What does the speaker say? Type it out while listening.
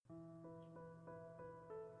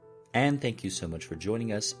And thank you so much for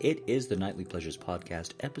joining us. It is the Nightly Pleasures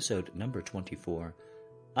Podcast, episode number 24.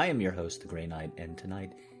 I am your host, The Grey Knight, and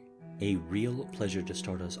tonight, a real pleasure to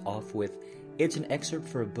start us off with. It's an excerpt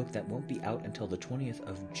for a book that won't be out until the 20th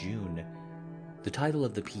of June. The title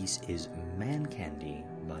of the piece is Man Candy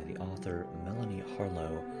by the author Melanie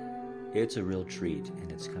Harlow. It's a real treat, and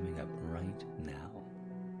it's coming up right now.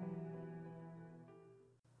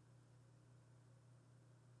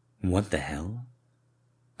 What the hell?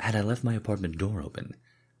 Had I left my apartment door open?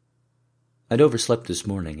 I'd overslept this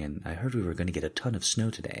morning, and I heard we were going to get a ton of snow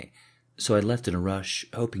today, so I left in a rush,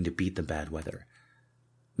 hoping to beat the bad weather.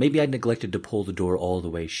 Maybe I'd neglected to pull the door all the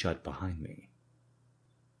way shut behind me.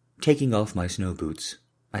 Taking off my snow boots,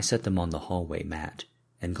 I set them on the hallway mat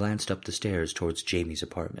and glanced up the stairs towards Jamie's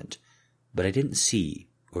apartment, but I didn't see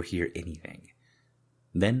or hear anything.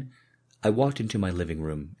 Then I walked into my living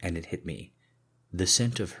room, and it hit me. The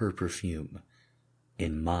scent of her perfume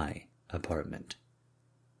in my apartment.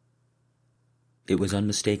 It was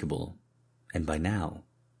unmistakable, and by now,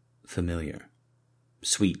 familiar.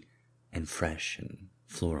 Sweet and fresh and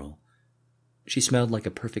floral. She smelled like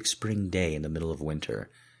a perfect spring day in the middle of winter,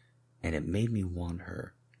 and it made me want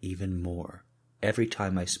her even more every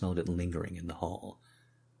time I smelled it lingering in the hall.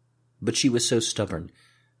 But she was so stubborn,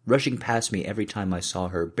 rushing past me every time I saw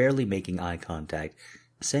her, barely making eye contact,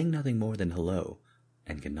 saying nothing more than hello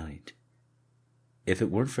and good night. If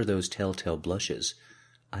it weren't for those telltale blushes,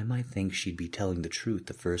 I might think she'd be telling the truth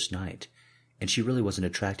the first night, and she really wasn't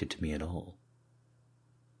attracted to me at all.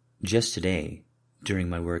 Just today, during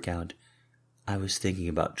my workout, I was thinking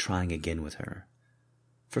about trying again with her.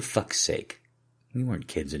 For fuck's sake, we weren't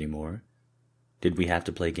kids anymore. Did we have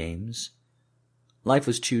to play games? Life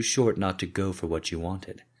was too short not to go for what you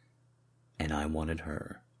wanted, and I wanted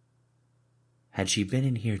her. Had she been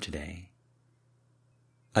in here today?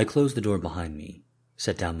 I closed the door behind me,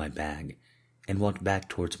 set down my bag, and walked back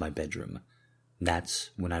towards my bedroom. That's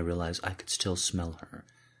when I realized I could still smell her.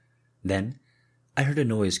 Then I heard a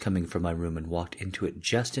noise coming from my room and walked into it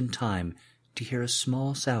just in time to hear a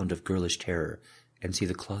small sound of girlish terror and see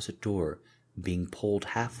the closet door being pulled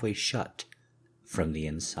halfway shut from the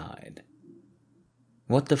inside.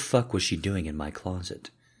 What the fuck was she doing in my closet?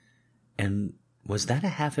 And was that a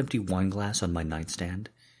half-empty wine glass on my nightstand?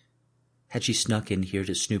 Had she snuck in here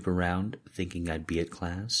to snoop around, thinking I'd be at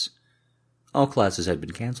class? All classes had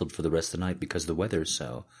been canceled for the rest of the night because the weather,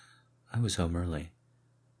 so I was home early.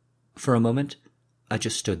 For a moment, I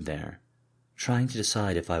just stood there, trying to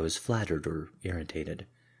decide if I was flattered or irritated.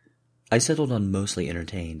 I settled on mostly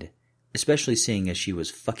entertained, especially seeing as she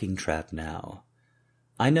was fucking trapped now.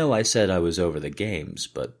 I know I said I was over the games,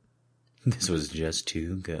 but this was just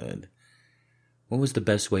too good. What was the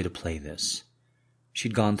best way to play this?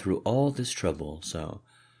 She'd gone through all this trouble, so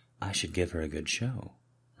I should give her a good show,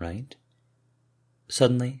 right?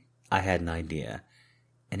 Suddenly, I had an idea,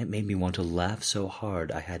 and it made me want to laugh so hard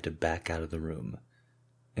I had to back out of the room.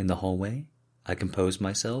 In the hallway, I composed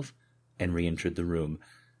myself and re-entered the room,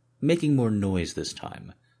 making more noise this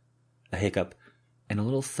time. A hiccup and a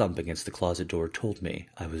little thump against the closet door told me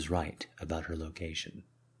I was right about her location.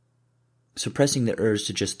 Suppressing the urge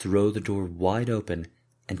to just throw the door wide open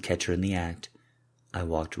and catch her in the act, I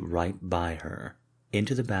walked right by her,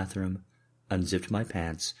 into the bathroom, unzipped my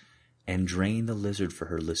pants, and drained the lizard for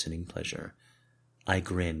her listening pleasure. I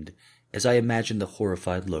grinned as I imagined the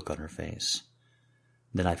horrified look on her face.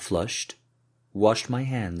 Then I flushed, washed my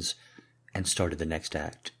hands, and started the next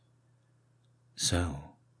act. So,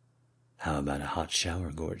 how about a hot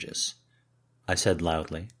shower, gorgeous? I said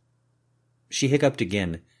loudly. She hiccuped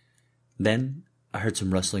again. Then I heard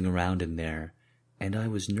some rustling around in there, and I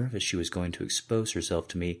was nervous she was going to expose herself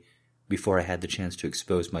to me before I had the chance to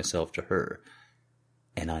expose myself to her.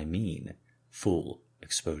 And I mean full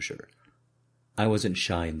exposure. I wasn't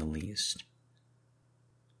shy in the least.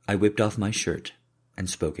 I whipped off my shirt and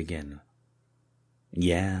spoke again.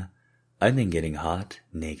 Yeah, I think getting hot,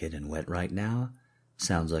 naked, and wet right now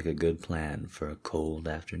sounds like a good plan for a cold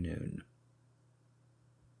afternoon.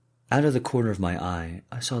 Out of the corner of my eye,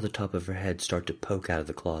 I saw the top of her head start to poke out of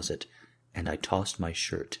the closet, and I tossed my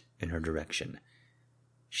shirt in her direction.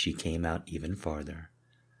 She came out even farther.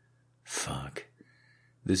 Fuck.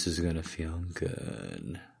 This is gonna feel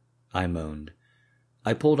good, I moaned.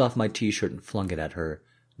 I pulled off my t-shirt and flung it at her,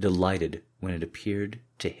 delighted when it appeared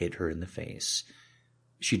to hit her in the face.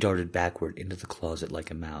 She darted backward into the closet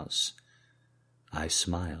like a mouse. I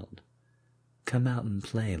smiled. Come out and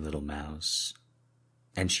play, little mouse.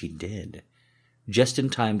 And she did, just in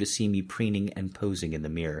time to see me preening and posing in the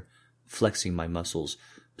mirror, flexing my muscles,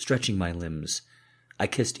 stretching my limbs. I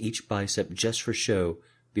kissed each bicep just for show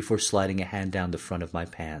before sliding a hand down the front of my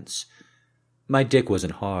pants. My dick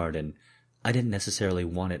wasn't hard, and I didn't necessarily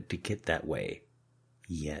want it to get that way.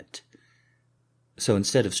 Yet. So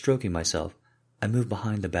instead of stroking myself, I moved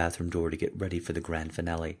behind the bathroom door to get ready for the grand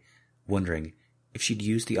finale, wondering if she'd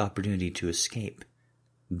use the opportunity to escape.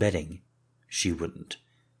 Betting she wouldn't.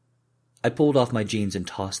 I pulled off my jeans and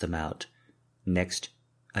tossed them out. Next,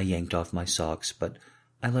 I yanked off my socks, but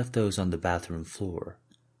I left those on the bathroom floor.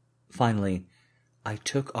 Finally, I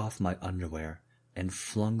took off my underwear and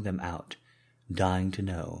flung them out, dying to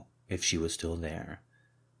know if she was still there.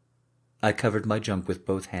 I covered my junk with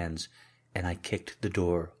both hands, and I kicked the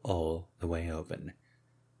door all the way open.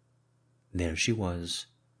 There she was,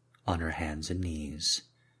 on her hands and knees.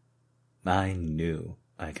 I knew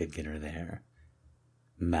I could get her there.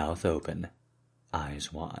 Mouth open,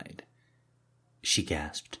 eyes wide. She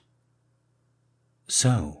gasped.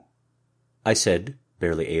 "So," I said,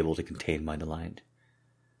 barely able to contain my delight.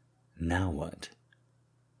 "Now what?"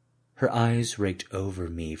 Her eyes raked over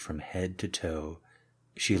me from head to toe.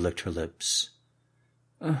 She licked her lips.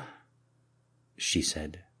 She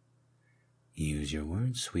said, "Use your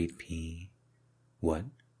words, sweet pea. What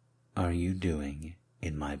are you doing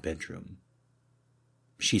in my bedroom?"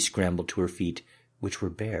 She scrambled to her feet, which were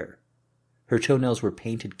bare. Her toenails were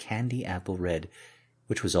painted candy apple red,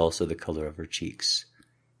 which was also the color of her cheeks.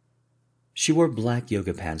 She wore black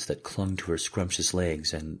yoga pants that clung to her scrumptious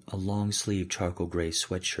legs and a long-sleeved charcoal gray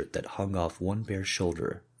sweatshirt that hung off one bare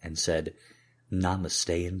shoulder and said,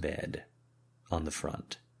 "Namaste in bed," on the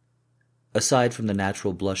front. Aside from the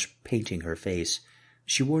natural blush painting her face,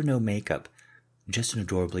 she wore no makeup, just an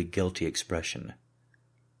adorably guilty expression.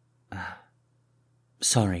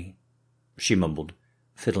 "Sorry," she mumbled,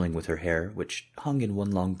 fiddling with her hair, which hung in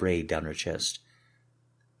one long braid down her chest.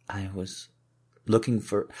 "I was looking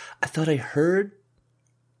for... I thought I heard...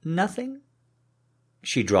 nothing?"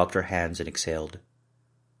 She dropped her hands and exhaled.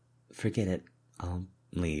 "Forget it. I'll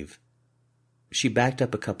leave." She backed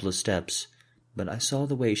up a couple of steps, but I saw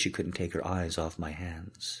the way she couldn't take her eyes off my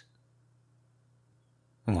hands.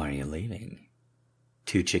 "Why are you leaving?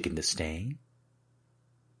 Too chicken to stay?"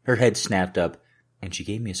 Her head snapped up, and she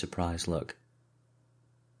gave me a surprised look.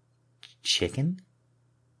 "Chicken?"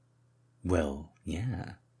 "Well,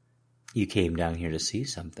 yeah. You came down here to see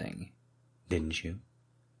something, didn't you?"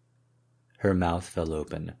 Her mouth fell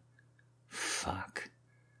open. Fuck.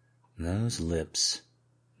 Those lips,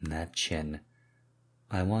 that chin.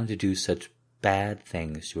 I wanted to do such bad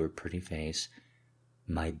things to her pretty face.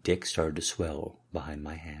 My dick started to swell behind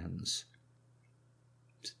my hands.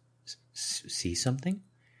 "See something?"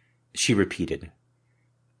 she repeated.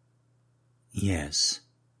 "Yes.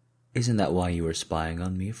 Isn't that why you were spying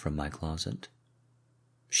on me from my closet?"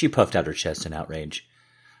 She puffed out her chest in outrage.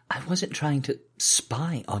 "I wasn't trying to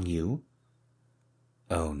spy on you."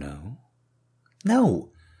 "Oh, no?"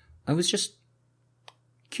 "No. I was just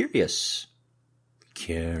curious."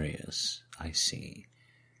 "Curious, I see.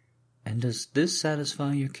 And does this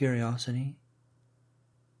satisfy your curiosity?"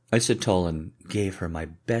 I stood tall and gave her my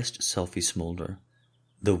best selfie smolder,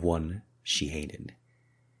 the one she hated.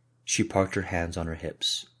 She parked her hands on her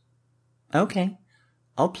hips. "Okay,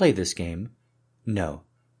 I'll play this game. No,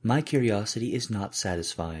 my curiosity is not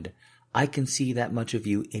satisfied. I can see that much of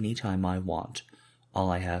you any time I want. All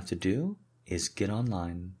I have to do is get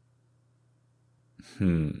online."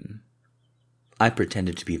 I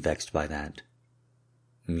pretended to be vexed by that.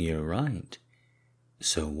 "You're right.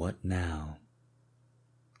 So what now?"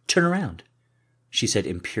 "Turn around," she said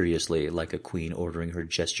imperiously, like a queen ordering her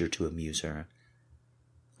gesture to amuse her.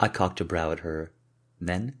 I cocked a brow at her.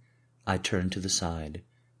 Then I turned to the side,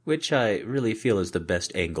 which I really feel is the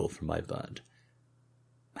best angle for my butt.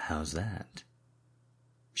 "How's that?"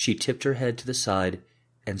 She tipped her head to the side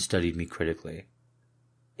and studied me critically.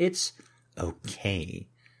 "It's okay,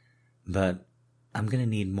 but I'm going to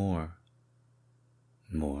need more."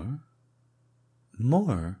 "More?"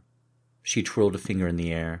 "More." She twirled a finger in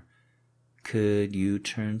the air. "Could you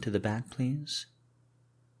turn to the back, please?"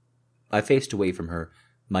 I faced away from her,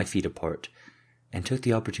 my feet apart, and took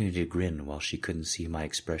the opportunity to grin while she couldn't see my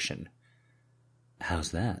expression.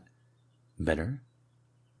 "How's that? Better?"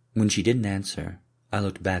 When she didn't answer, I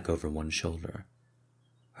looked back over one shoulder.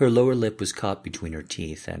 Her lower lip was caught between her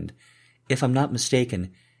teeth, and, if I'm not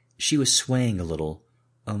mistaken, she was swaying a little,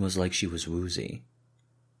 almost like she was woozy.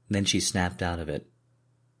 Then she snapped out of it.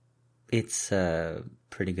 "It's a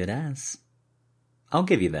pretty good ass. I'll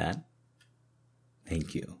give you that."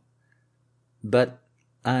 "Thank you. But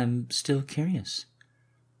I'm still curious."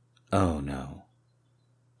 "Oh, no.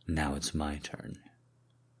 Now it's my turn."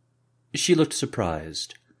 She looked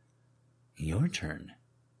surprised. "Your turn?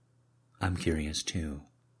 I'm curious, too."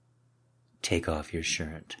 Take off your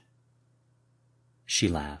shirt." She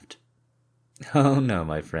laughed. "Oh, no,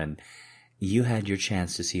 my friend. You had your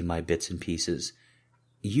chance to see my bits and pieces.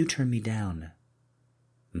 You turned me down.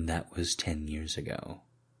 That was 10 years ago.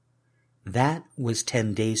 That was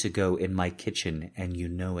 10 days ago in my kitchen, and you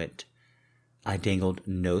know it. I dangled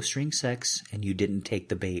no-string sex, and you didn't take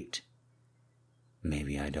the bait.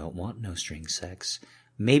 Maybe I don't want no-string sex.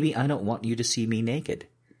 Maybe I don't want you to see me naked.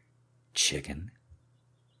 Chicken."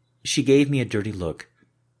 She gave me a dirty look,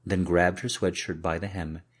 then grabbed her sweatshirt by the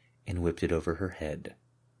hem and whipped it over her head.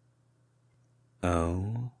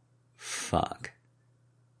 Oh, fuck.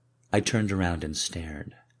 I turned around and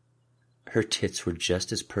stared. Her tits were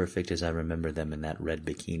just as perfect as I remember them in that red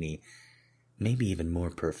bikini, maybe even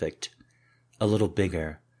more perfect. A little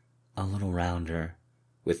bigger, a little rounder,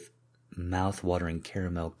 with mouth-watering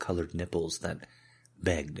caramel-colored nipples that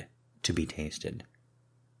begged to be tasted.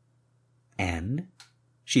 "And?"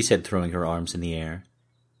 she said, throwing her arms in the air.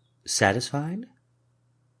 "Satisfied?"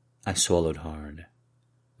 I swallowed hard.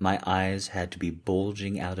 My eyes had to be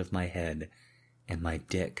bulging out of my head, and my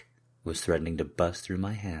dick was threatening to bust through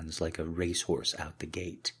my hands like a racehorse out the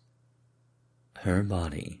gate. Her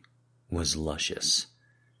body was luscious,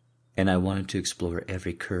 and I wanted to explore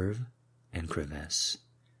every curve and crevice.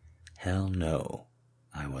 Hell no,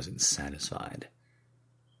 I wasn't satisfied.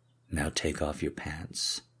 "Now take off your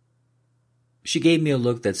pants." She gave me a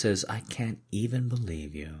look that says, "I can't even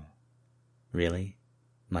believe you." "Really?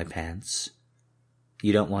 My pants?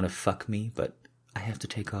 You don't want to fuck me, but I have to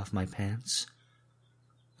take off my pants?"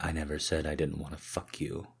 "I never said I didn't want to fuck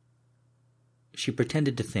you." She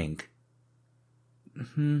pretended to think.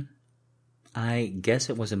 I guess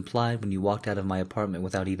it was implied when you walked out of my apartment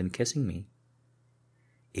without even kissing me."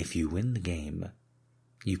 "If you win the game,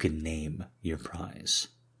 you can name your prize."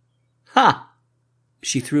 "Ha!"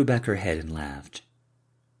 She threw back her head and laughed.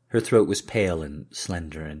 Her throat was pale and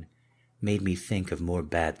slender and made me think of more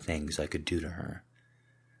bad things I could do to her.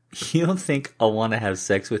 "You don't think I'll want to have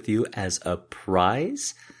sex with you as a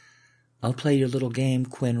prize? I'll play your little game,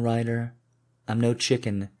 Quinn Ryder. I'm no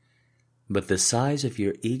chicken, but the size of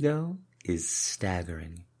your ego is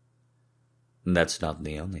staggering." "That's not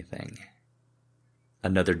the only thing."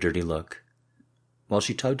 Another dirty look. While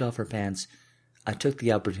she tugged off her pants, I took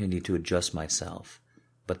the opportunity to adjust myself,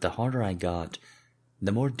 but the harder I got,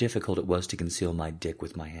 the more difficult it was to conceal my dick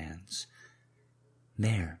with my hands.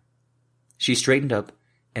 "There." She straightened up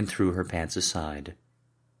and threw her pants aside.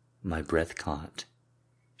 My breath caught.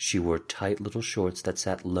 She wore tight little shorts that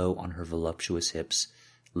sat low on her voluptuous hips,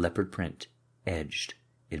 leopard print, edged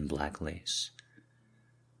in black lace.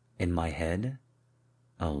 In my head,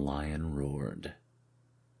 a lion roared.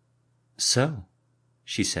 "So,"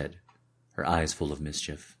 she said, her eyes full of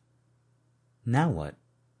mischief. "Now what?"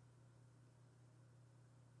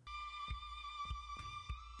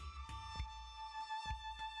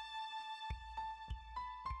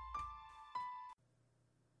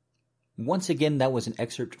 Once again, that was an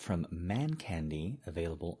excerpt from Man Candy,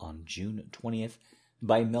 available on June 20th,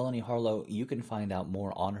 by Melanie Harlow. You can find out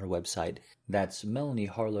more on her website. That's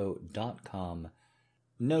melanieharlow.com.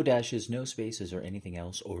 No dashes, no spaces, or anything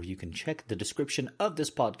else, or you can check the description of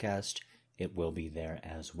this podcast. It will be there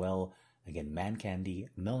as well. Again, Man Candy,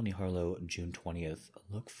 Melanie Harlow, June 20th.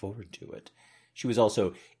 Look forward to it. She was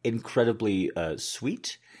also incredibly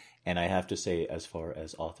sweet, and I have to say, as far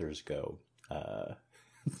as authors go,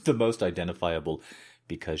 the most identifiable,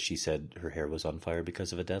 because she said her hair was on fire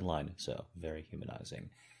because of a deadline, so very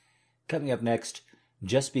humanizing. Coming up next,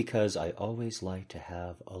 just because I always like to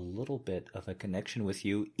have a little bit of a connection with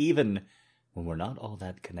you, even when we're not all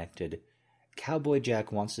that connected, Cowboy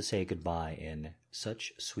Jack wants to say goodbye in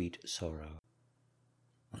Such Sweet Sorrow.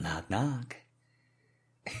 Knock, knock.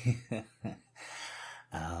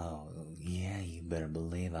 Oh, yeah, you better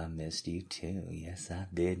believe I missed you too. Yes, I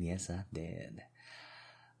did.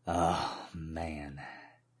 Oh, man.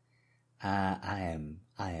 I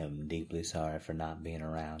am deeply sorry for not being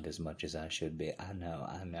around as much as I should be. I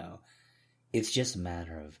know. It's just a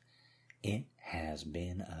matter of, it has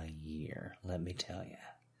been a year, let me tell you.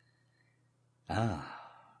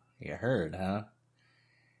 Ah, you heard, huh?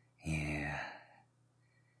 Yeah,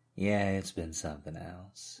 it's been something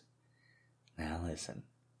else. Now listen,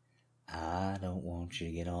 I don't want you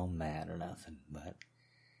to get all mad or nothing, but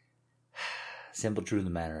simple truth of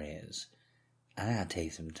the matter is, I gotta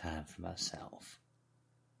take some time for myself.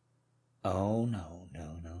 Oh, no.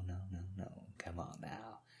 Come on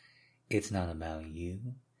now. It's not about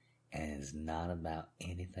you, and it's not about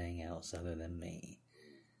anything else other than me.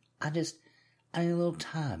 I need a little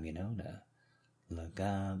time, to look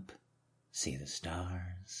up, see the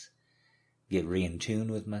stars, get in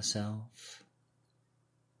tune with myself.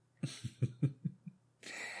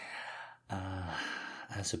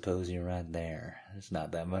 I suppose you're right there. There's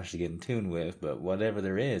not that much to get in tune with, but whatever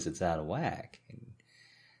there is, it's out of whack. And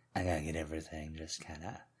I gotta get everything just kind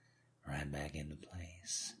of right back into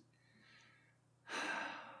place.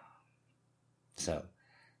 So,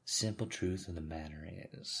 simple truth of the matter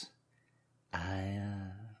is,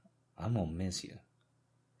 I'm gonna miss you.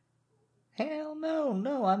 Hell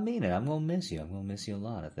no, I mean it. I'm gonna miss you. I'm gonna miss you a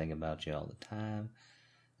lot. I think about you all the time.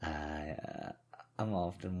 I'm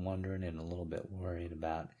often wondering and a little bit worried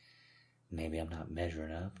about maybe I'm not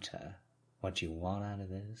measuring up to what you want out of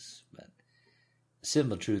this, but the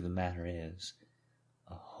simple truth of the matter is,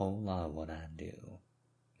 a whole lot of what I do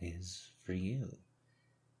is for you.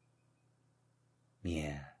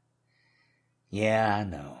 Yeah, I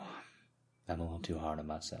know. I'm a little too hard on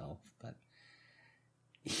myself, but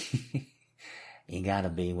you gotta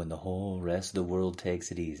be when the whole rest of the world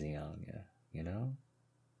takes it easy on you, you know?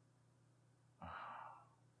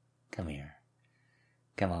 Come here.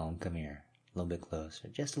 Come on, come here. A little bit closer.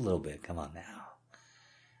 Just a little bit. Come on now.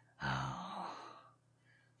 Oh.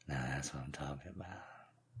 Now that's what I'm talking about.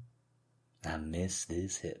 I miss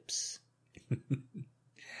these hips.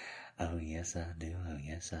 Oh, yes, I do. Oh,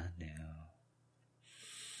 yes, I do.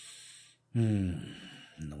 And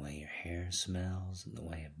the way your hair smells and the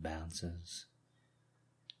way it bounces.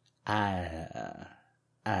 I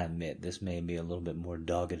admit this may be a little bit more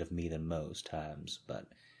dogged of me than most times, but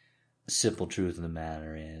simple truth of the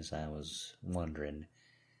matter is, I was wondering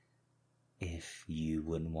if you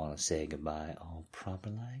wouldn't want to say goodbye all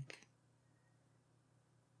proper-like.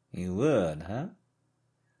 You would, huh?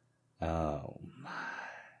 Oh, my.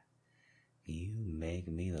 You make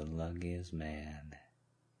me the luckiest man.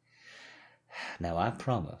 Now, I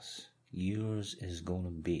promise, yours is going to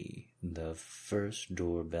be the first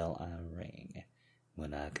doorbell I ring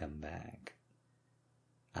when I come back.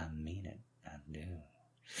 I mean it, I do.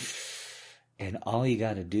 And all you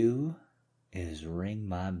gotta do is ring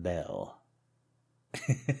my bell.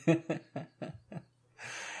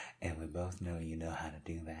 And we both know you know how to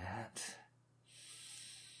do that.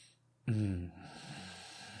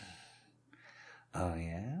 Oh,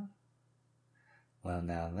 yeah? Well,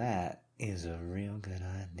 now that is a real good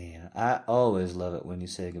idea. I always love it when you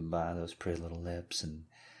say goodbye to those pretty little lips, and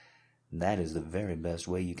that is the very best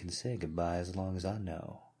way you can say goodbye as long as I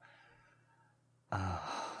know.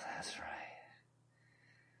 Oh, that's right.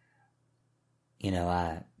 You know,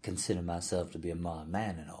 I consider myself to be a modern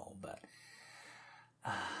man and all, but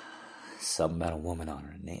something about a woman on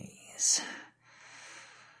her knees.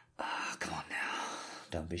 Come on now,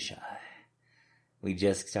 don't be shy. We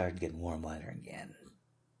just started getting warm weather again.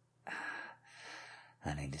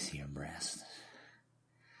 I need to see your breasts.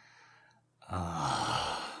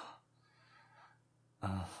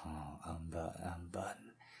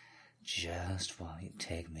 Unbutton. Just while you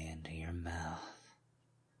take me into your mouth.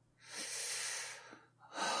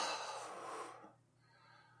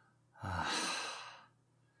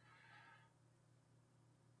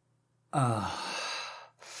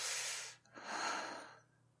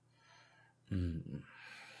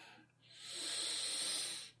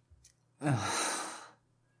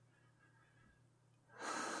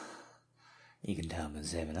 You can tell I've been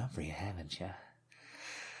saving up for you, haven't you?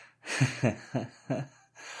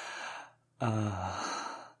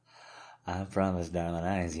 I promise, darling,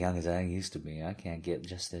 I ain't as young as I used to be. I can't get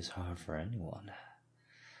just this hard for anyone.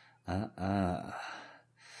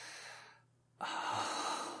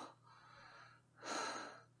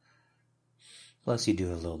 Plus, you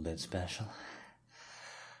do a little bit special.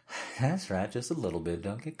 That's right, just a little bit.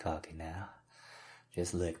 Don't get cocky now.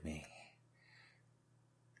 Just lick me.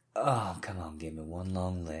 Oh, come on, give me one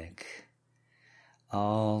long lick.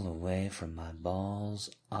 All the way from my balls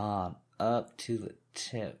on up to the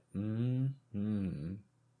tip.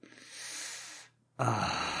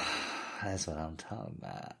 That's what I'm talking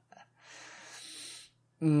about.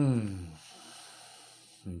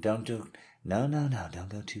 Don't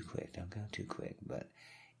go too quick. Don't go too quick. But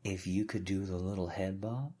if you could do the little head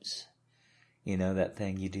bobs, you know that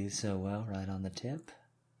thing you do so well right on the tip?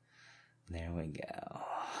 There we go.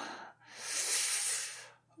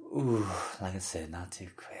 Ooh, like I said, not too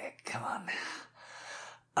quick. Come on now.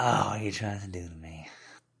 Oh, what are you trying to do to me?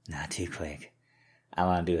 Not too quick. I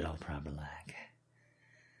want to do it all proper like.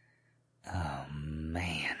 Oh,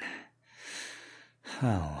 man.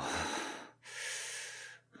 Oh,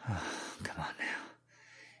 come on now.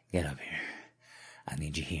 Get up here. I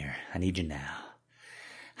need you here. I need you now.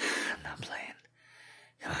 I'm not playing.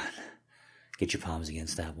 Come on. Get your palms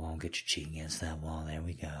against that wall. Get your cheek against that wall. There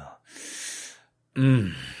we go.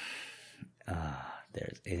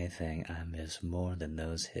 there's anything I miss more than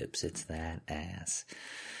those hips, it's that ass.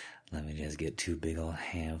 Let me just get 2 big old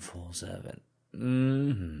handfuls of it.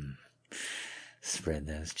 Spread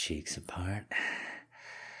those cheeks apart.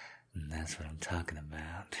 That's what I'm talking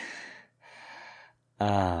about.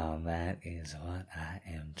 Oh, that is what I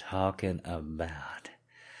am talking about.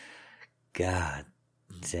 God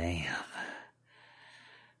damn.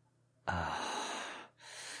 Oh.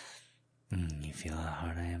 You feel how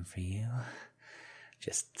hard I am for you?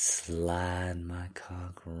 Just slide my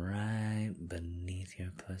cock right beneath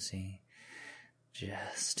your pussy.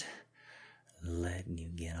 Just letting you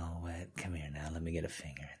get all wet. Come here now, let me get a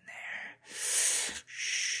finger in there.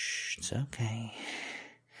 Shh, it's okay.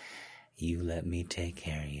 You let me take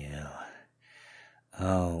care of you.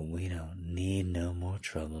 Oh, we don't need no more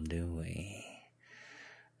trouble, do we?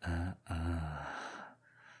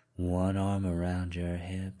 One arm around your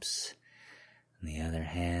hips, and the other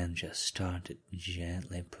hand just start to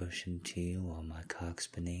gently push into you while my cock's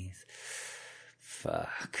beneath.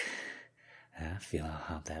 Fuck. I feel how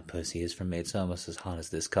hot that pussy is for me. It's almost as hot as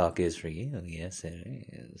this cock is for you. Yes, it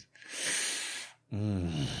is. Oh.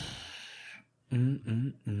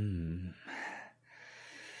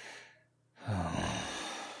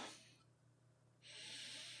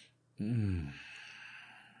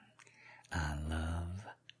 I love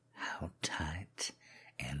how tight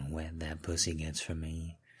and wet that pussy gets for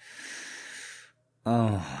me.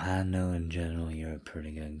 Oh, I know in general you're a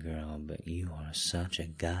pretty good girl, but you are such a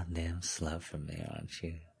goddamn slut for me, aren't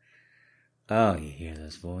you? Oh, you hear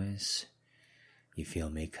this voice? You feel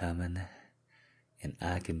me coming? And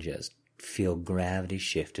I can just feel gravity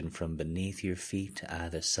shifting from beneath your feet to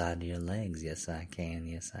either side of your legs. Yes, I can.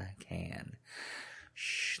 Yes, I can.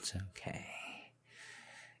 Shh, it's okay.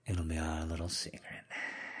 It'll be our little secret.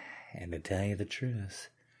 And to tell you the truth,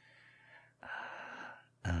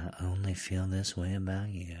 I only feel this way about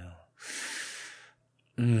you.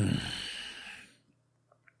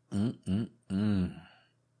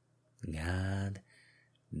 God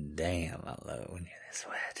damn, I love it when you're this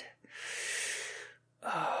wet.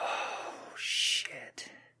 Oh, shit.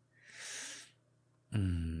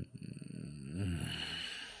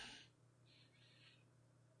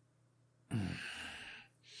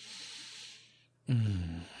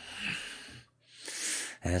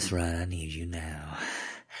 That's right, I need you now.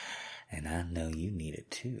 And I know you need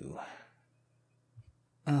it too.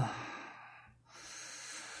 Oh.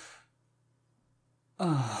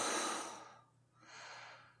 God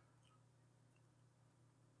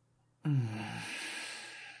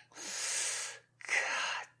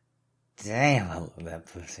damn, I love that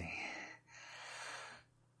pussy.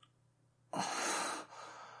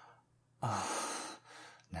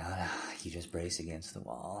 Now, you just brace against the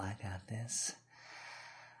wall. I got this.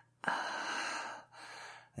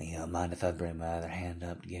 You don't mind if I bring my other hand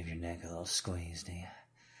up to give your neck a little squeeze, do you?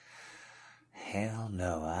 Hell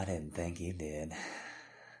no, I didn't think you did.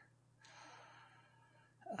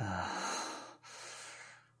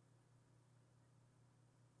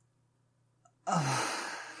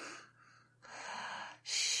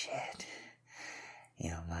 Shit. You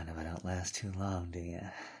don't mind if I don't last too long, do you?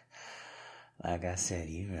 Like I said,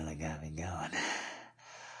 you really got me going.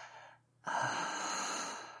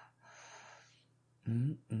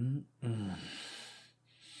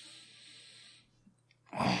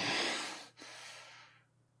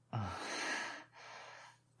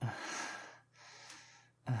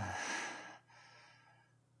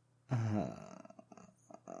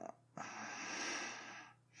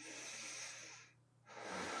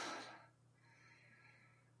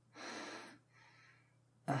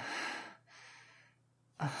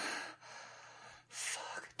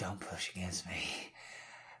 Fuck, don't push against me.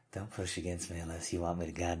 Don't push against me unless you want me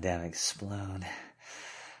to goddamn explode.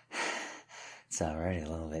 It's already a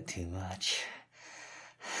little bit too much.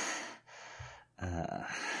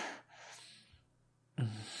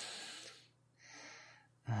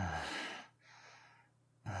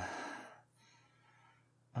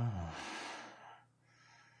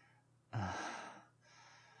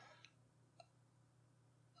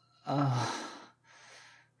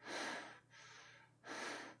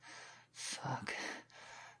 Fuck.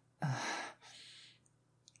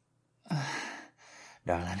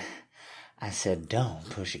 Darling, I said don't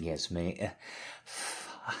push against me.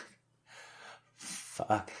 Fuck.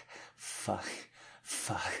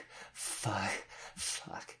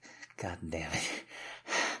 God damn it.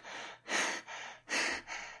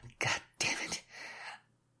 God damn it.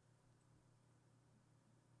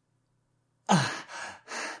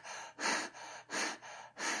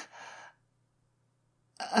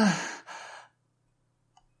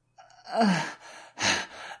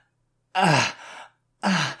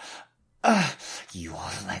 You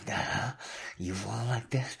want it like that, huh? You want it like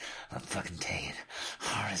this? I'll fucking take it.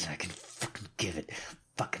 Hard as I can fucking give it.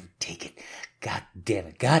 Fucking take it. God damn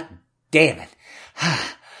it. God damn it.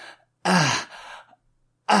 Ah. Ah.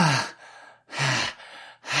 Ah. Ah.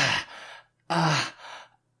 Ah. Ah.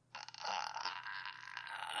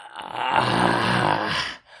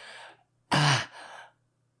 Ah.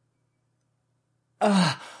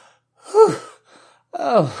 Ah. Whew.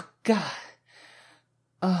 Oh, God.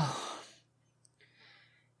 Oh.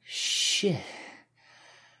 Shit.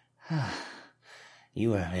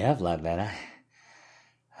 You wear me up like that.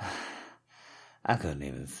 I couldn't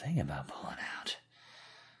even think about pulling out.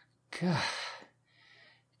 God.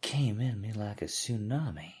 Came in me like a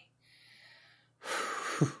tsunami.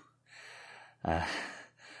 I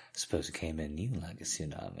suppose it came in you like a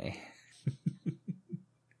tsunami.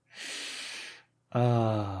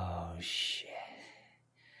 Oh, shit.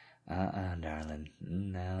 Darling.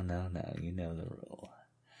 No. You know the rule.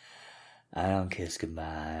 I don't kiss goodbye.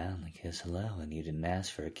 I only kiss hello, and you didn't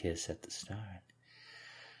ask for a kiss at the start.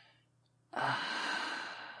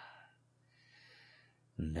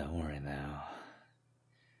 Don't worry now.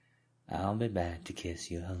 I'll be back to kiss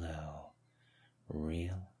you hello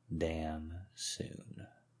real damn soon.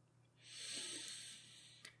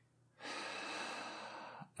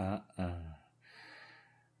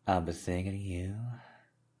 I'll be thinking of you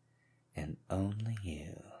and only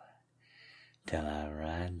you till I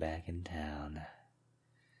ride back in town.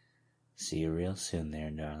 See you real soon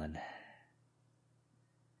there, darling.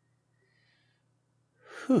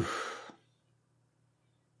 Whew.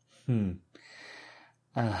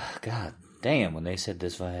 God damn, when they said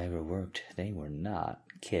this Viagra worked, they were not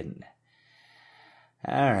kidding.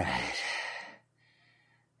 Alright.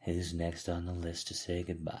 Who's next on the list to say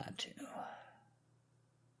goodbye to?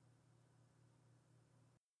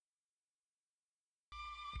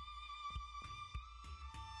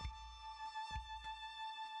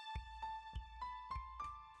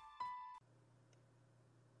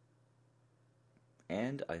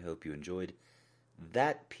 And I hope you enjoyed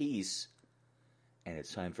that piece. And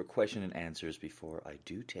it's time for question and answers before I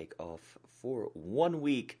do take off for 1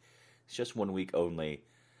 week. It's just 1 week only.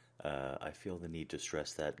 I feel the need to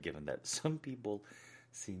stress that, given that some people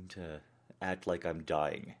seem to act like I'm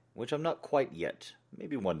dying, which I'm not quite yet.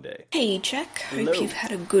 Maybe one day. Hey Jack, Hello. hope you've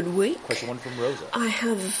had a good week. Question 1 from Rosa. I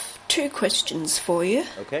have 2 questions for you.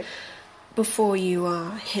 Okay. Before you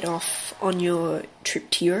head off on your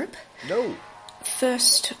trip to Europe. No.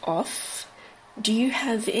 First off, do you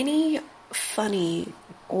have any funny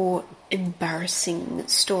or embarrassing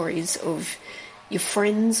stories of your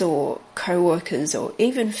friends or co-workers or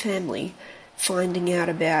even family finding out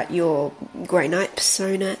about your grey knight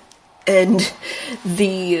persona and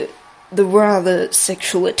the rather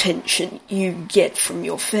sexual attention you get from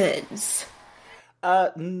your fans?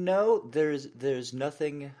 No, there's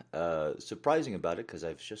nothing surprising about it because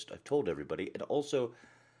I've told everybody, and also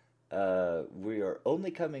we are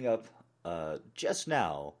only coming up just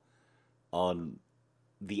now on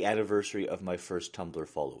the anniversary of my first Tumblr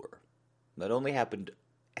follower. That only happened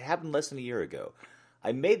less than a year ago.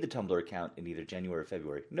 I made the Tumblr account in either January or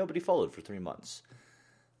February. Nobody followed for 3 months.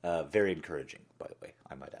 Very encouraging, by the way,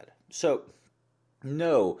 I might add. So,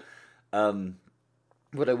 no.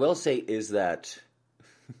 What I will say is that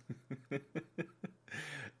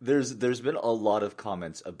there's been a lot of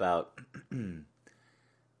comments about,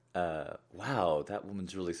 wow, that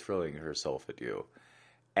woman's really throwing herself at you.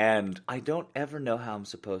 And I don't ever know how I'm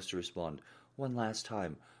supposed to respond. One last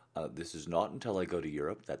time. This is not until I go to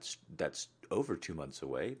Europe. That's over 2 months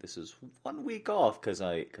away. This is 1 week off because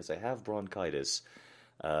I have bronchitis.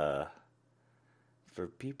 For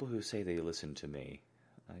people who say they listen to me,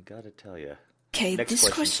 I gotta tell you. Okay, this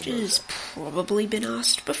question has probably been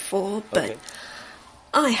asked before, but okay.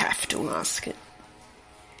 I have to ask it.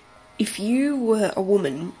 If you were a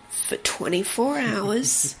woman for 24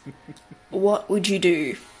 hours, what would you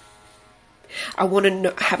do? I want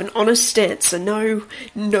to have an honest answer. No,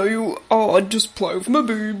 I'd just play with my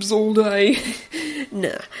boobs all day.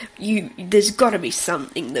 Nah, there's got to be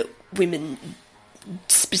something that women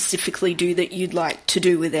specifically do that you'd like to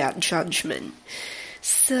do without judgment.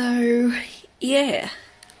 So, yeah.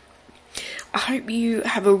 I hope you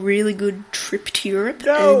have a really good trip to Europe,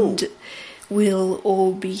 and we'll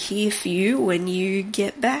all be here for you when you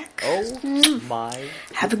get back. Oh my goodness.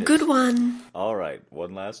 Have a good one. All right,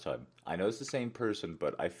 one last time. I know it's the same person,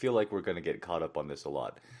 but I feel like we're going to get caught up on this a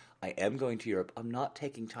lot. I am going to Europe. I'm not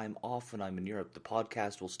taking time off when I'm in Europe. The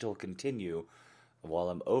podcast will still continue while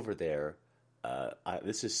I'm over there.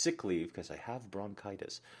 This is sick leave because I have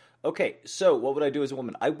bronchitis. Okay, so what would I do as a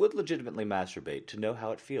woman? I would legitimately masturbate to know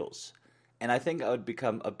how it feels. And I think I would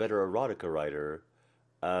become a better erotica writer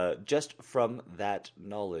just from that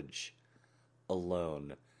knowledge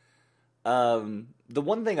alone. The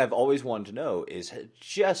one thing I've always wanted to know is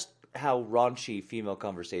just how raunchy female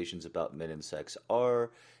conversations about men and sex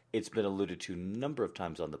are. It's been alluded to a number of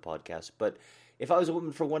times on the podcast, but if I was a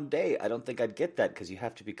woman for one day, I don't think I'd get that because you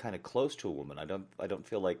have to be kind of close to a woman. I don't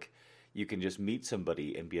feel like you can just meet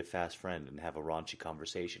somebody and be a fast friend and have a raunchy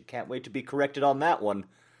conversation. Can't wait to be corrected on that one.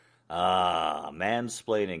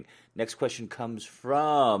 Mansplaining. Next question comes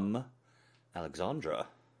from Alexandra.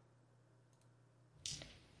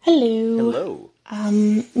 Hello.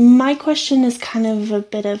 Hello. My question is kind of a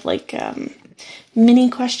bit of like mini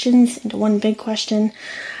questions into one big question.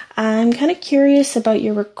 I'm kind of curious about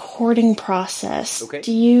your recording process. Okay.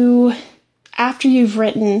 Do you, after you've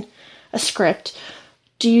written a script,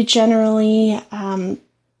 do you generally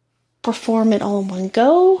perform it all in one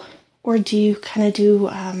go? Or do you kind of do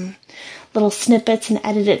little snippets and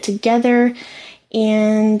edit it together?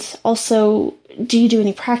 And also, do you do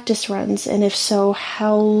any practice runs? And if so,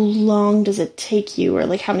 how long does it take you? Or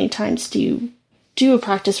like how many times do you do a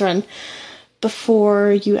practice run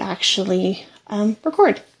before you actually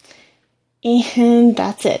record? And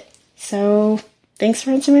that's it. So thanks for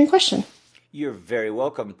answering my question. You're very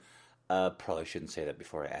welcome. Probably shouldn't say that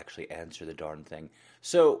before I actually answer the darn thing.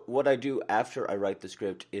 So what I do after I write the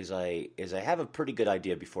script is I have a pretty good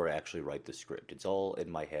idea before I actually write the script. It's all in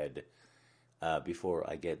my head before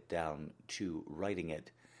I get down to writing it.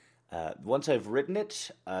 Once I've written it,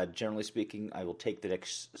 generally speaking, I will take the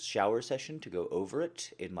next shower session to go over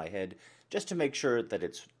it in my head, just to make sure that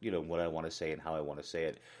it's, what I want to say and how I want to say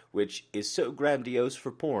it, which is so grandiose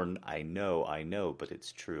for porn. I know, but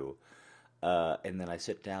it's true. And then I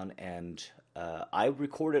sit down and I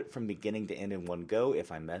record it from beginning to end in one go.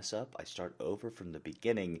 If I mess up, I start over from the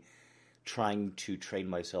beginning, trying to train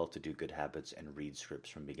myself to do good habits and read scripts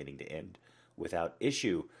from beginning to end without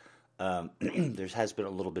issue. There has been a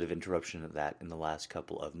little bit of interruption of that in the last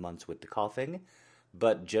couple of months with the coughing,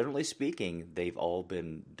 but generally speaking, they've all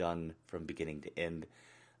been done from beginning to end.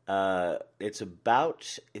 It's about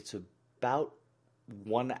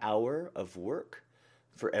 1 hour of work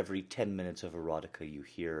for every 10 minutes of erotica you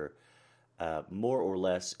hear, more or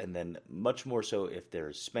less, and then much more so if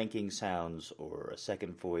there's spanking sounds or a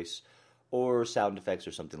second voice or sound effects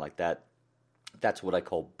or something like that. That's what I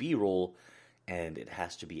call B-roll, and it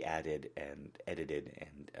has to be added and edited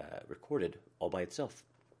and recorded all by itself.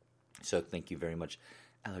 So thank you very much,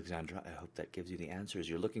 Alexandra. I hope that gives you the answers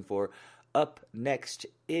you're looking for. Up next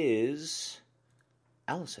is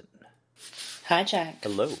Allison. Hi, Jack.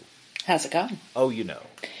 Hello. How's it going? Oh, You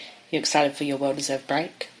excited for your well-deserved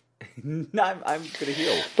break? No, I'm going to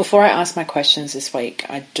heal. Before I ask my questions this week,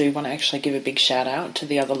 I do want to actually give a big shout-out to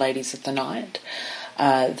the other ladies of the night.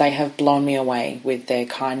 They have blown me away with their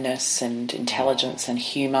kindness and intelligence and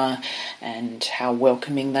humour and how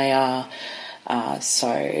welcoming they are.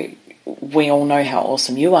 So we all know how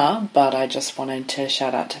awesome you are, but I just wanted to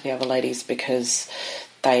shout out to the other ladies because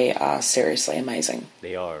they are seriously amazing.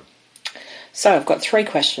 They are. So I've got 3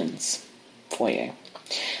 questions for you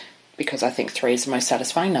because I think 3 is the most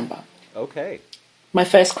satisfying number. Okay. My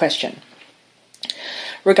first question.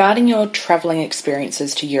 Regarding your travelling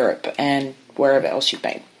experiences to Europe and wherever else you've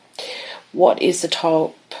been, what is the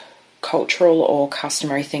top cultural or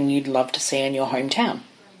customary thing you'd love to see in your hometown?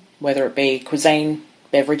 Whether it be cuisine,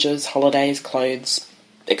 beverages, holidays, clothes,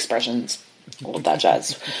 expressions, all of that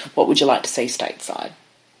jazz. What would you like to see stateside?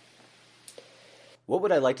 What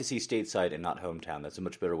would I like to see stateside and not hometown? That's a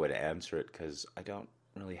much better way to answer it because I don't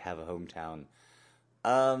really have a hometown.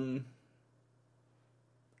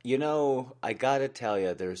 I gotta tell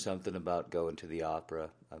you, there's something about going to the opera,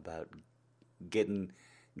 about getting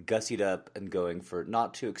gussied up and going for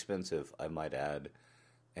not too expensive, I might add,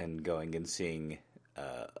 and going and seeing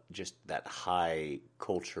just that high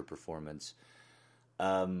culture performance.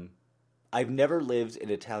 I've never lived in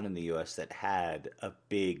a town in the U.S. that had a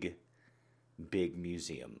big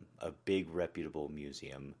museum, a big reputable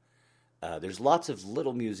museum. There's lots of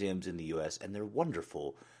little museums in the U.S. and they're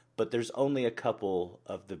wonderful, but there's only a couple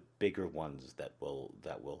of the bigger ones that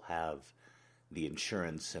will have the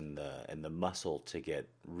insurance and the muscle to get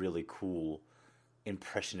really cool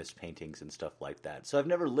impressionist paintings and stuff like that. So I've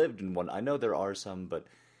never lived in one. I know there are some, but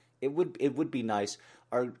it would be nice.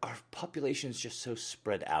 Our population is just so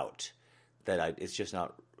spread out that it's just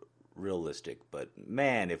not realistic. But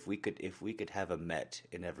man, if we could have a Met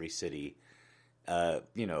in every city,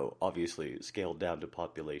 obviously scaled down to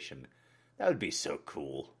population, that would be so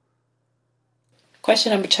cool.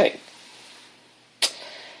 Question number 2.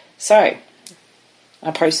 So,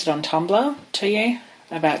 I posted on Tumblr to you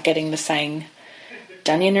about getting the saying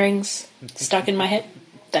Dunyan rings stuck in my head.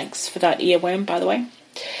 Thanks for that earworm, by the way.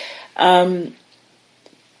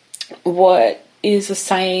 What is a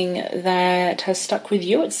saying that has stuck with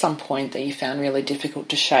you at some point that you found really difficult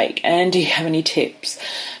to shake? And do you have any tips?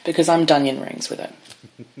 Because I'm Dunyan rings with it.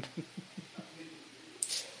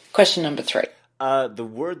 Question number 3. The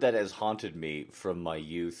word that has haunted me from my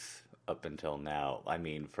youth up until now, I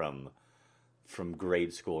mean from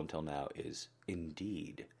grade school until now, is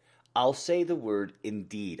indeed. I'll say the word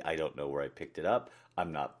indeed. I don't know where I picked it up.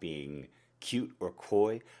 I'm not being cute or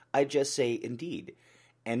coy. I just say indeed.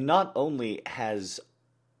 And not only has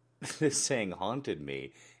this saying haunted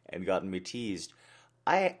me and gotten me teased,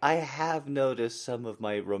 I have noticed some of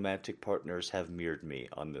my romantic partners have mirrored me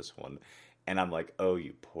on this one. And I'm like, oh,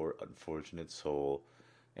 you poor unfortunate soul.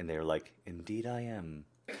 And they're like, indeed I am.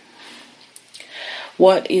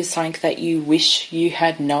 What is something that you wish you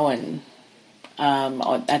had known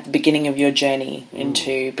at the beginning of your journey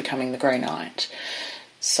into becoming the Grey Knight?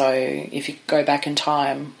 So if you go back in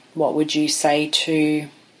time, what would you say to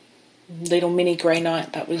little mini Grey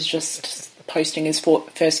Knight that was just posting his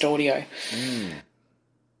first audio?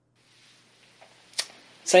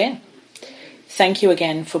 So yeah, thank you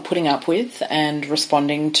again for putting up with and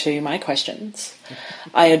responding to my questions.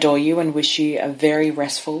 I adore you and wish you a very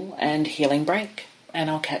restful and healing break. And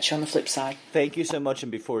I'll catch you on the flip side. Thank you so much. And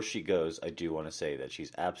before she goes, I do want to say that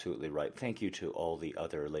she's absolutely right. Thank you to all the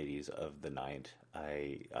other ladies of the night.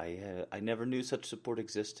 I never knew such support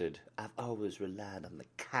existed. I've always relied on the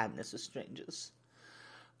kindness of strangers.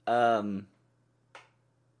 The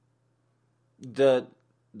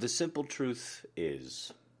simple truth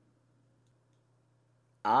is,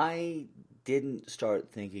 I didn't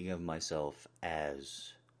start thinking of myself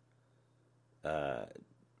as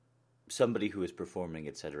somebody who is performing,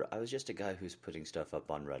 etc. I was just a guy who's putting stuff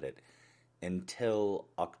up on Reddit until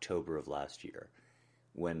October of last year,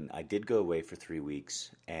 when I did go away for 3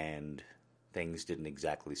 weeks and things didn't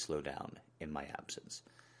exactly slow down in my absence.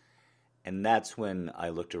 And that's when I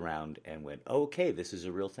looked around and went, oh, okay, this is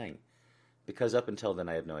a real thing. Because up until then,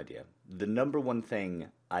 I had no idea. The number one thing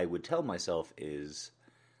I would tell myself is,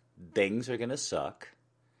 things are going to suck,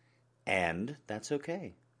 and that's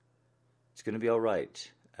okay. It's going to be all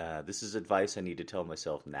right. This is advice I need to tell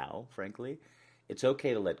myself now, frankly. It's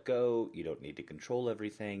okay to let go. You don't need to control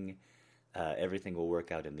everything. Everything will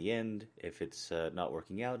work out in the end. If it's not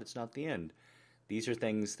working out, it's not the end. These are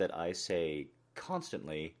things that I say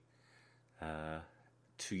constantly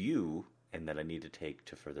to you, and that I need to take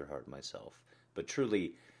to further heart myself. But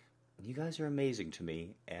truly, you guys are amazing to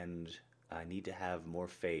me, and I need to have more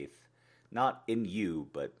faith, not in you,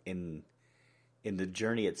 but in the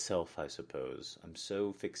journey itself, I suppose. I'm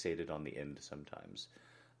so fixated on the end sometimes.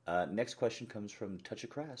 Next question comes from Touch of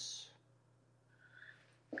Crass.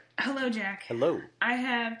 Hello, Jack. Hello. I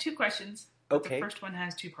have 2 questions. Okay. The first one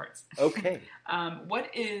has 2 parts. Okay. What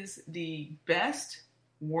is the best,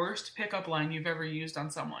 worst pickup line you've ever used on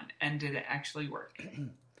someone, and did it actually work?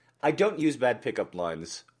 I don't use bad pickup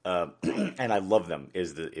lines, and I love them,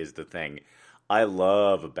 is the thing. I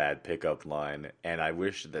love a bad pickup line, and I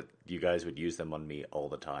wish that you guys would use them on me all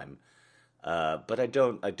the time. But I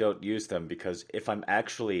don't use them, because if I'm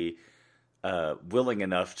actually willing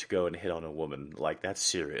enough to go and hit on a woman, like, that's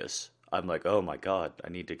serious. I'm like, oh my god, I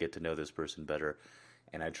need to get to know this person better,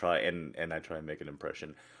 and I try and make an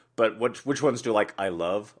impression. But which ones do I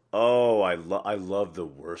love? Oh, I love the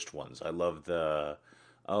worst ones. I love the,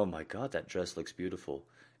 oh my god, that dress looks beautiful.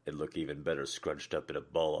 It'd look even better scrunched up in a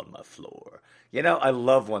ball on my floor. I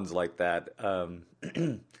love ones like that.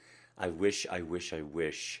 I wish I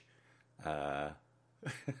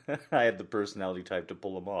had the personality type to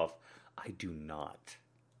pull them off. I do not.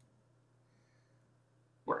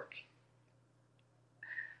 Work.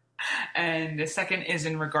 And the second is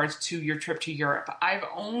in regards to your trip to Europe. I've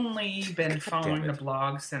only been following the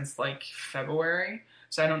blog since February,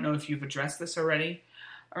 so I don't know if you've addressed this already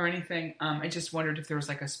or anything. I just wondered if there was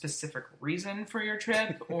a specific reason for your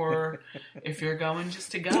trip, or if you're going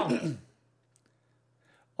just to go.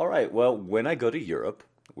 All right, well, when I go to Europe,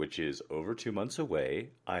 which is over 2 months away,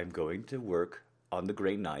 I'm going to work on the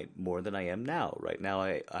Grey Knight more than I am now. Right now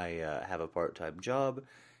I have a part-time job,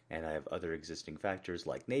 and I have other existing factors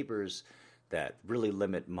like neighbors that really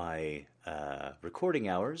limit my recording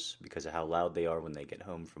hours because of how loud they are when they get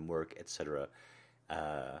home from work, etc.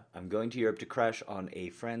 I'm going to Europe to crash on a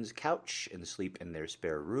friend's couch and sleep in their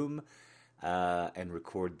spare room, and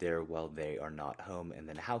record there while they are not home, and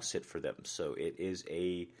then house sit for them. So it is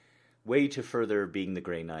a way to further being the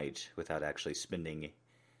Grey Knight without actually spending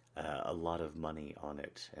a lot of money on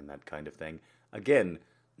it and that kind of thing. Again,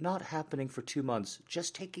 not happening for 2 months,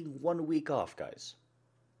 just taking 1 week off, guys.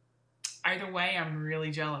 Either way, I'm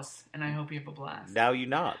really jealous, and I hope you have a blast. Now you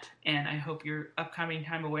not. And I hope your upcoming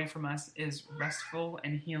time away from us is restful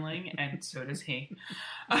and healing, and so does he.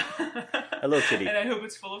 Hello, Kitty. And I hope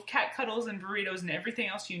it's full of cat cuddles and burritos and everything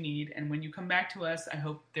else you need. And when you come back to us, I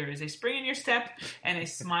hope there is a spring in your step and a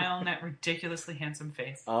smile on that ridiculously handsome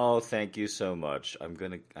face. Oh, thank you so much. I'm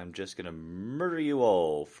just gonna murder you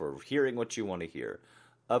all for hearing what you want to hear.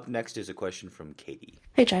 Up next is a question from Katie.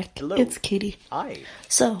 Hey, Jack. Hello. It's Katie. Hi.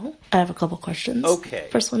 So, I have a couple questions. Okay.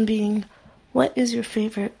 First one being, what is your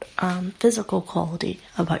favorite physical quality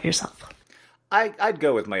about yourself? I'd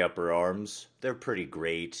go with my upper arms. They're pretty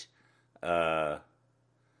great. They're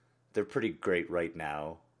pretty great right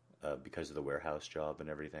now because of the warehouse job and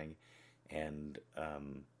everything. And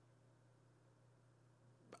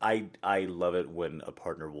I love it when a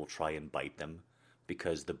partner will try and bite them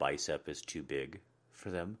because the bicep is too big for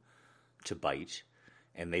them to bite.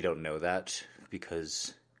 And they don't know that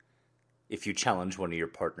because if you challenge one of your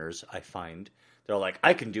partners, I find they're like,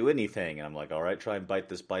 I can do anything. And I'm like, all right, try and bite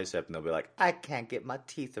this bicep. And they'll be like, I can't get my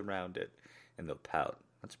teeth around it. And they'll pout.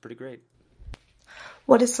 That's pretty great.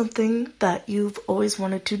 What is something that you've always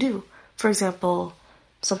wanted to do? For example,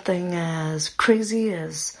 something as crazy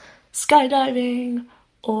as skydiving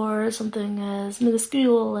or something as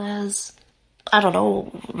minuscule as, I don't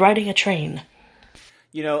know, riding a train.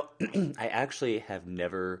 You know, I actually have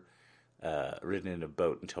never ridden in a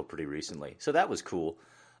boat until pretty recently. So that was cool.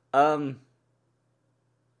 I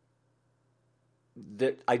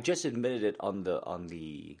just admitted it on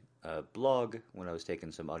the blog when I was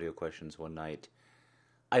taking some audio questions one night.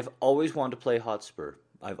 I've always wanted to play Hotspur.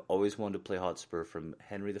 I've always wanted to play Hotspur from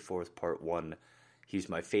Henry IV Part 1. He's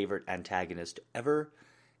my favorite antagonist ever,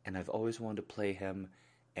 and I've always wanted to play him.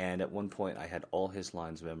 And at one point I had all his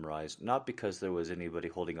lines memorized, not because there was anybody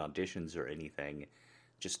holding auditions or anything,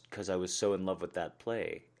 just because I was so in love with that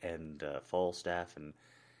play and Falstaff and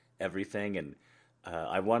everything. And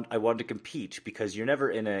I wanted to compete because you're never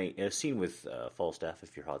in a scene with Falstaff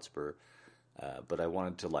if you're Hotspur. But I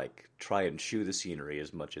wanted to try and chew the scenery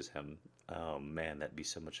as much as him. Oh man, that'd be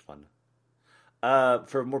so much fun.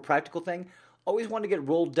 For a more practical thing, always wanted to get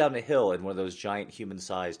rolled down a hill in one of those giant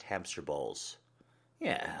human-sized hamster balls.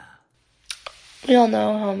 Yeah. We all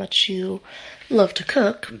know how much you love to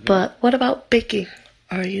cook, but what about baking?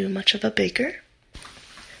 Are you much of a baker?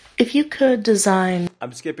 If you could design...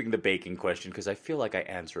 I'm skipping the baking question because I feel like I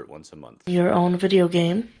answer it once a month. ...your own video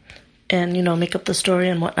game and, make up the story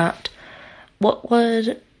and whatnot, what would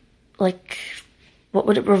it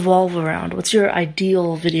revolve around? What's your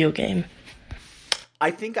ideal video game? I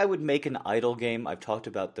think I would make an idle game. I've talked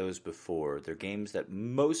about those before. They're games that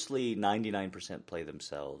mostly 99% play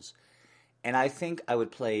themselves. And I think I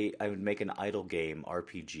would make an idle game,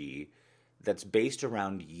 RPG, that's based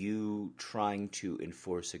around you trying to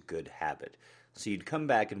enforce a good habit. So you'd come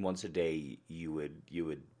back and once a day you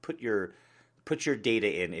would put your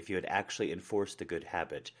data in if you had actually enforced the good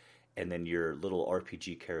habit, and then your little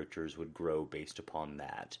RPG characters would grow based upon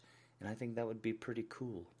that. And I think that would be pretty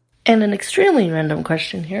cool. And an extremely random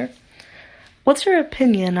question here. What's your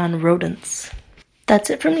opinion on rodents?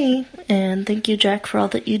 That's it for me, and thank you, Jack, for all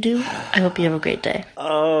that you do. I hope you have a great day.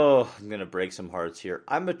 Oh, I'm going to break some hearts here.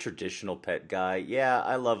 I'm a traditional pet guy. Yeah,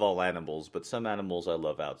 I love all animals, but some animals I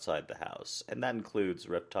love outside the house, and that includes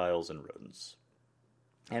reptiles and rodents.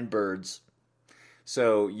 And birds.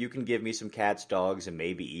 So you can give me some cats, dogs, and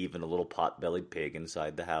maybe even a little pot-bellied pig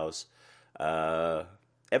inside the house.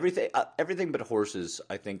 Everything but horses,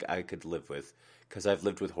 I think I could live with, because I've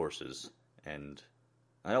lived with horses, and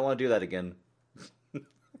I don't want to do that again.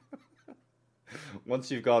 Once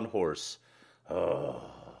you've gone horse,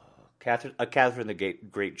 Catherine the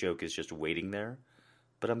Great joke is just waiting there,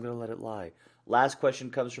 but I'm going to let it lie. Last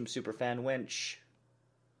question comes from Superfan Wench.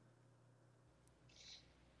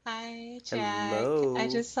 Hi, Jack. Hello. I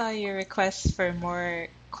just saw your request for more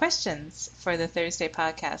questions for the Thursday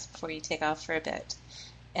podcast before you take off for a bit.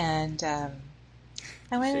 And I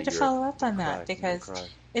wanted to follow up on that because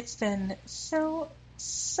it's been so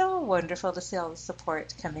wonderful to see all the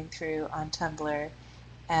support coming through on Tumblr.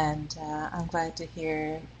 And I'm glad to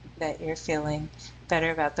hear that you're feeling better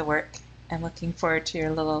about the work. I'm looking forward to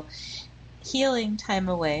your little healing time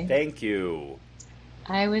away. Thank you.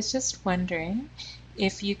 I was just wondering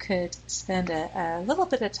if you could spend a little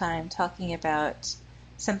bit of time talking about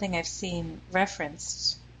something I've seen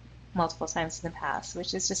referenced multiple times in the past,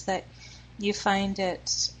 which is just that you find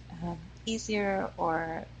it easier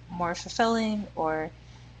or more fulfilling or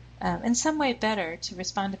in some way better to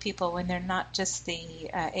respond to people when they're not just the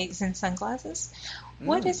eggs and sunglasses,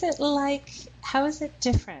 What is it like? How is it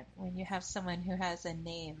different when you have someone who has a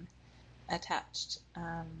name attached?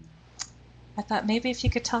 I thought maybe if you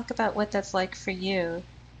could talk about what that's like for you,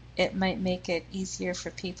 it might make it easier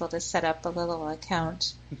for people to set up a little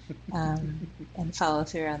account and follow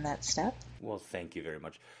through on that step. Well, thank you very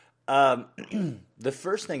much. The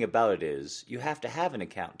first thing about it is you have to have an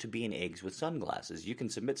account to be in Eggs with Sunglasses. You can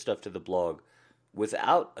submit stuff to the blog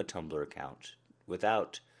without a Tumblr account,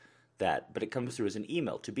 without that, but it comes through as an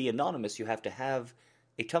email. To be anonymous, you have to have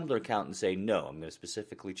a Tumblr account and say, no, I'm going to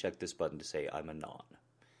specifically check this button to say I'm anon.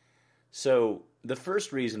 So the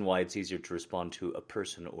first reason why it's easier to respond to a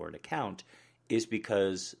person or an account is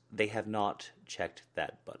because they have not checked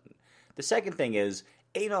that button. The second thing is,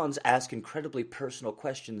 anons ask incredibly personal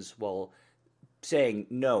questions while saying,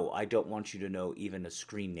 no, I don't want you to know even a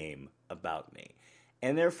screen name about me.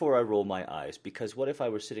 And therefore I roll my eyes, because what if I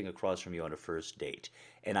were sitting across from you on a first date,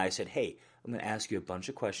 and I said, hey, I'm going to ask you a bunch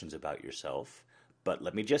of questions about yourself, but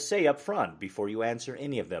let me just say up front, before you answer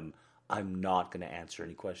any of them, I'm not going to answer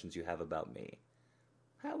any questions you have about me.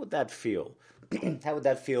 How would that feel? How would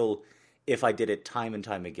that feel if I did it time and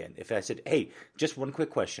time again? If I said, hey, just one quick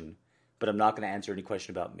question, but I'm not going to answer any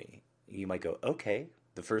question about me. You might go, okay,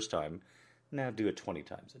 the first time. Now do it 20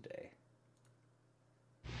 times a day.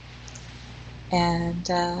 And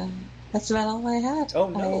that's about all I had. Oh,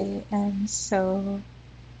 no. I am so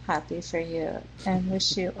happy for you and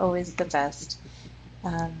wish you always the best.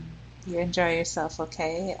 You enjoy yourself,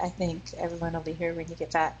 okay? I think everyone will be here when you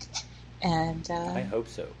get back. And I hope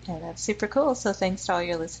so. And that's super cool. So thanks to all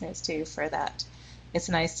your listeners, too, for that. It's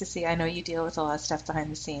nice to see. I know you deal with a lot of stuff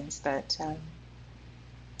behind the scenes, but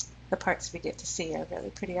the parts we get to see are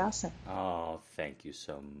really pretty awesome. Oh, thank you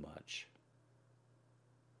so much.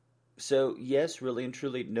 So, yes, really and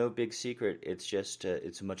truly, no big secret. It's just,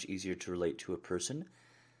 it's much easier to relate to a person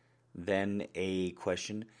than a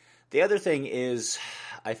question. The other thing is,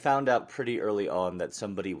 I found out pretty early on that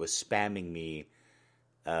somebody was spamming me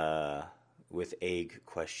with egg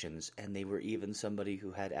questions, and they were even somebody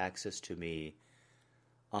who had access to me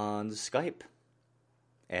on Skype,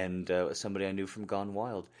 and somebody I knew from Gone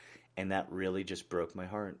Wild, and that really just broke my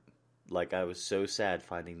heart. Like, I was so sad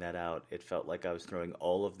finding that out. It felt like I was throwing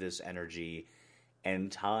all of this energy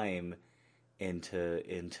and time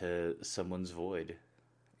into someone's void.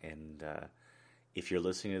 And if you're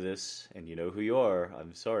listening to this and you know who you are,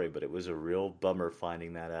 I'm sorry, but it was a real bummer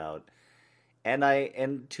finding that out.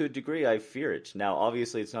 And to a degree, I fear it. Now,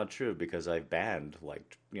 obviously, it's not true because I've banned,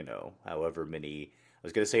 like, however many. I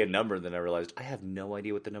was going to say a number, and then I realized I have no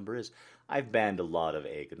idea what the number is. I've banned a lot of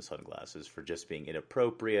egg and sunglasses for just being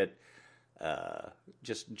inappropriate,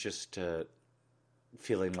 just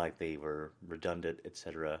feeling like they were redundant,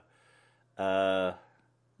 etc.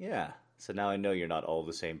 Yeah. So now I know you're not all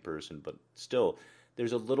the same person, but still,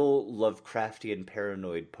 there's a little Lovecraftian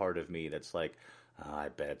paranoid part of me that's like, oh, I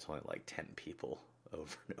bet it's only like 10 people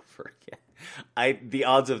over and over again. The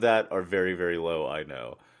odds of that are very, very low, I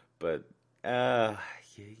know. But,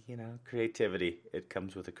 creativity, it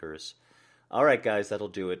comes with a curse. All right, guys, that'll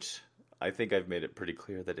do it. I think I've made it pretty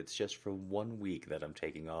clear that it's just for 1 week that I'm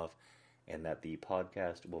taking off, and that the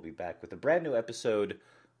podcast will be back with a brand new episode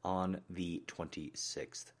on the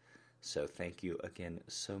 26th. So thank you again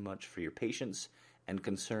so much for your patience and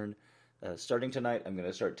concern. Starting tonight, I'm going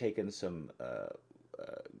to start taking some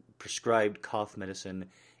prescribed cough medicine.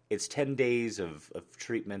 It's 10 days of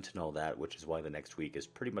treatment and all that, which is why the next week is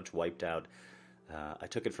pretty much wiped out. I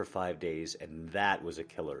took it for 5 days, and that was a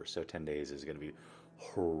killer. So 10 days is going to be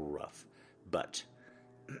rough. But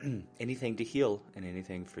anything to heal and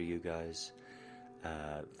anything for you guys.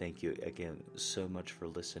 Thank you again so much for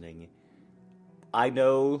listening. I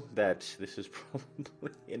know that this is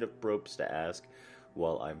probably inappropriate to ask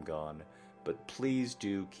while I'm gone, but please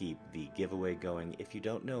do keep the giveaway going. If you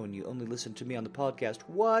don't know and you only listen to me on the podcast,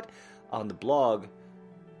 what? On the blog,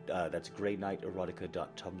 that's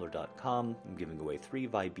greynighterotica.tumblr.com. I'm giving away 3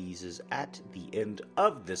 Vibezes at the end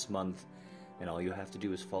of this month, and all you have to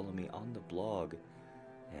do is follow me on the blog.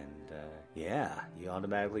 And, you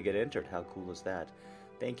automatically get entered. How cool is that?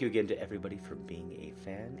 Thank you again to everybody for being a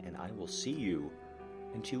fan, and I will see you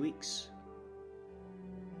in 2 weeks.